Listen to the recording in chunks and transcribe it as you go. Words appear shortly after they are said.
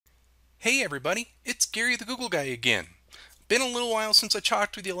Hey everybody, it's Gary the Google Guy again. Been a little while since I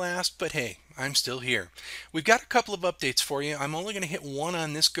talked with you last, but hey, I'm still here. We've got a couple of updates for you. I'm only going to hit one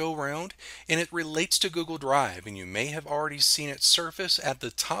on this go round, and it relates to Google Drive, and you may have already seen it surface at the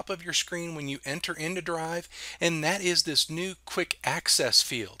top of your screen when you enter into Drive, and that is this new quick access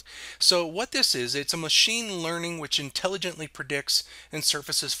field. So what this is, it's a machine learning which intelligently predicts and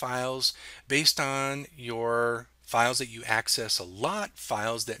surfaces files based on your files that you access a lot,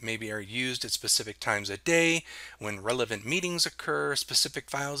 files that maybe are used at specific times a day, when relevant meetings occur, specific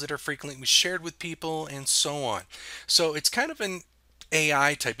files that are frequently shared with people, and so on. So it's kind of an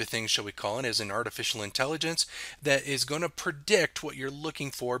AI type of thing, shall we call it, as an artificial intelligence that is going to predict what you're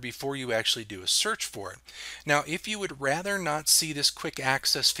looking for before you actually do a search for it. Now, if you would rather not see this quick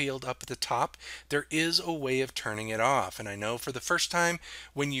access field up at the top, there is a way of turning it off. And I know for the first time,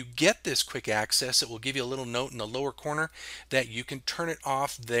 when you get this quick access, it will give you a little note in the lower corner that you can turn it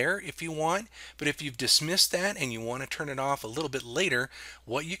off there if you want. But if you've dismissed that and you want to turn it off a little bit later,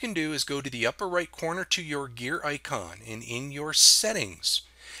 what you can do is go to the upper right corner to your gear icon, and in your settings,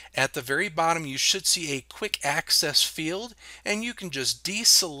 at the very bottom you should see a quick access field, and you can just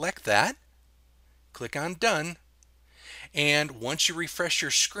deselect that, click on done, and once you refresh your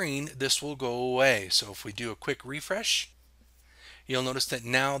screen this will go away. So if we do a quick refresh, you'll notice that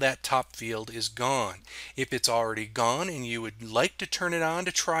now that top field is gone. If it's already gone and you would like to turn it on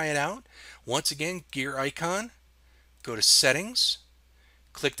to try it out, once again, gear icon, go to settings,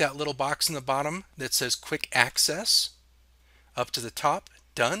 click that little box in the bottom that says quick access, up to the top,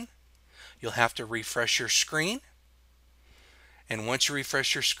 done. You'll have to refresh your screen. And once you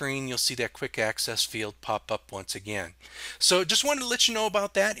refresh your screen, you'll see that quick access field pop up once again. So just wanted to let you know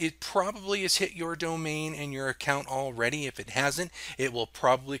about that. It probably has hit your domain and your account already. If it hasn't, it will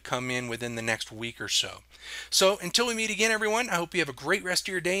probably come in within the next week or so. So until we meet again, everyone, I hope you have a great rest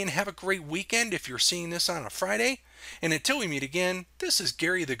of your day and have a great weekend if you're seeing this on a Friday. And until we meet again, this is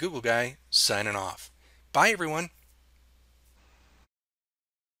Gary the Google Guy signing off. Bye, everyone.